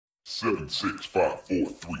Seven, six, five, four,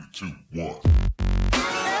 three, two, one.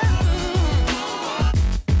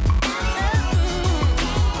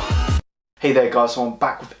 Hey there guys, so I'm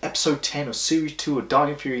back with episode 10 of series 2 of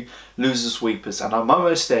Dino Fury Losers Weepers, and I'm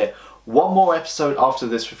almost there. One more episode after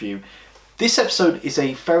this review. This episode is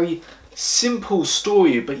a very simple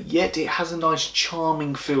story, but yet it has a nice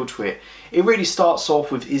charming feel to it. It really starts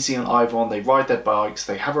off with Izzy and Ivan. They ride their bikes,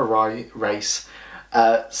 they have a race,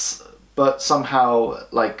 but somehow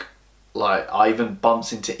like Ivan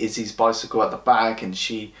bumps into Izzy's bicycle at the back and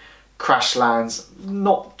she crash lands,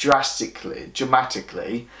 not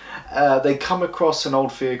dramatically. They come across an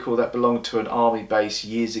old vehicle that belonged to an army base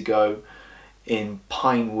years ago in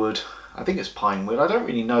Pinewood. I think it's Pinewood. I don't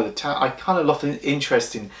really know the town. I kind of lost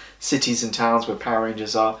interest in cities and towns where Power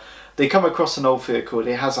Rangers are. They come across an old vehicle.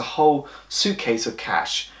 It has a whole suitcase of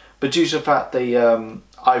cash. But due to the fact they,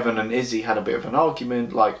 Ivan and Izzy had a bit of an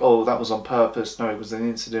argument, like, oh, that was on purpose, no, it was an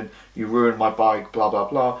incident, you ruined my bike, blah, blah,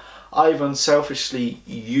 blah. Ivan selfishly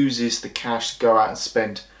uses the cash to go out and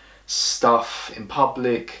spend stuff in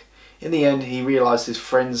public. In the end, he realizes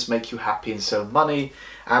friends make you happy and so money.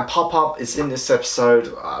 And Pop-Up is in this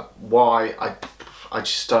episode. Why? I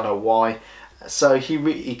just don't know why. So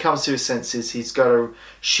he comes to his senses. He's got to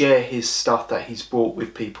share his stuff that he's brought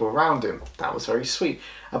with people around him. That was very sweet.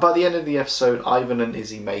 And by the end of the episode, Ivan and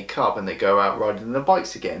Izzy make up and they go out riding their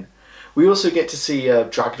bikes again. We also get to see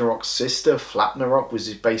Dragnarok's sister, Flapnarok, which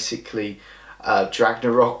is basically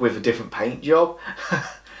Dragnarok with a different paint job.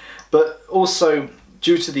 But also,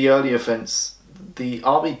 due to the early events, the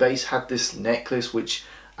army base had this necklace which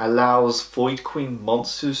allows Void Queen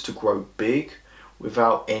monsters to grow big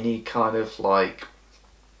without any kind of like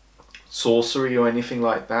sorcery or anything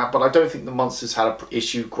like that. But I don't think the monsters had an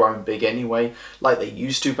issue growing big anyway, like they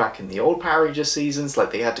used to back in the old Power Ranger seasons.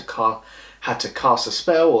 Like they had to cast a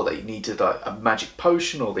spell, or they needed a magic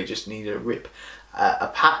potion, or they just needed to rip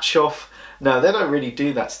a patch off. No, they don't really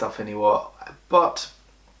do that stuff anymore. But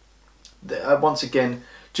once again,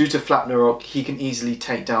 due to Flapnarok, he can easily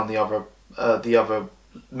take down the other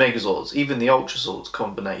Megazords, even the Ultrazords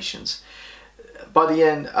combinations. By the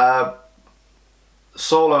end,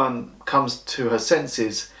 Solan comes to her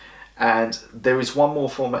senses, and there is one more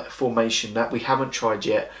formation that we haven't tried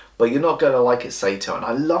yet, but you're not going to like it, Sato. And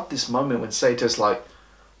I love this moment when Sato's like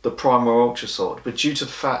the Primal Ultra Sword, but due to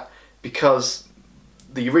the fact, because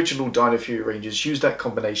the original Dino Fury Rangers used that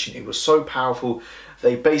combination, it was so powerful,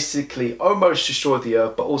 they basically almost destroyed the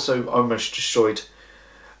Earth, but also almost destroyed,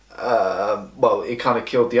 well, it kind of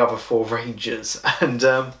killed the other 4 Rangers.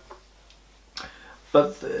 And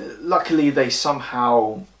but luckily they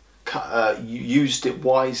somehow used it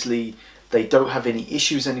wisely. They don't have any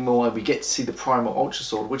issues anymore, and we get to see the Primal Ultra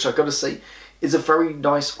Sword, which I gotta say is a very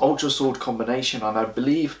nice Ultra Sword combination. And I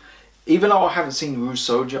believe, even though I haven't seen Rouge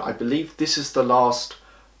Soldier, I believe this is the last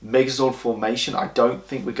Megazord formation. I don't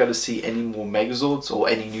think we're going to see any more Megazords or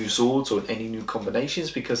any new Zords or any new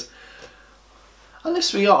combinations, because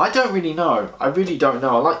unless we are, I don't really know. I really don't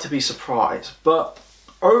know. I like to be surprised. But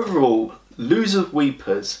overall, Loser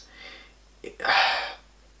Weepers,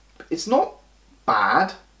 it's not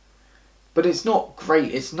bad, but it's not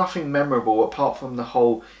great. It's nothing memorable apart from the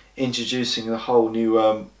whole introducing the whole new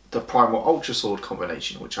the Primal Ultra Sword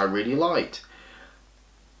combination, which I really liked.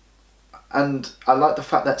 And I like the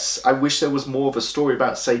fact that I wish there was more of a story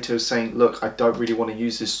about Sato saying, look, I don't really want to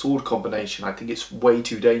use this sword combination. I think it's way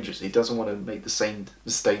too dangerous. He doesn't want to make the same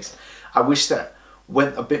mistakes. I wish that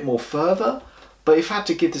went a bit more further. But if I had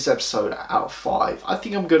to give this episode out of 5, I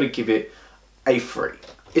think I'm going to give it a 3.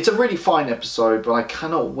 It's a really fine episode, but I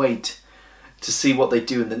cannot wait to see what they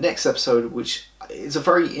do in the next episode, which is a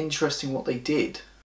very interesting what they did.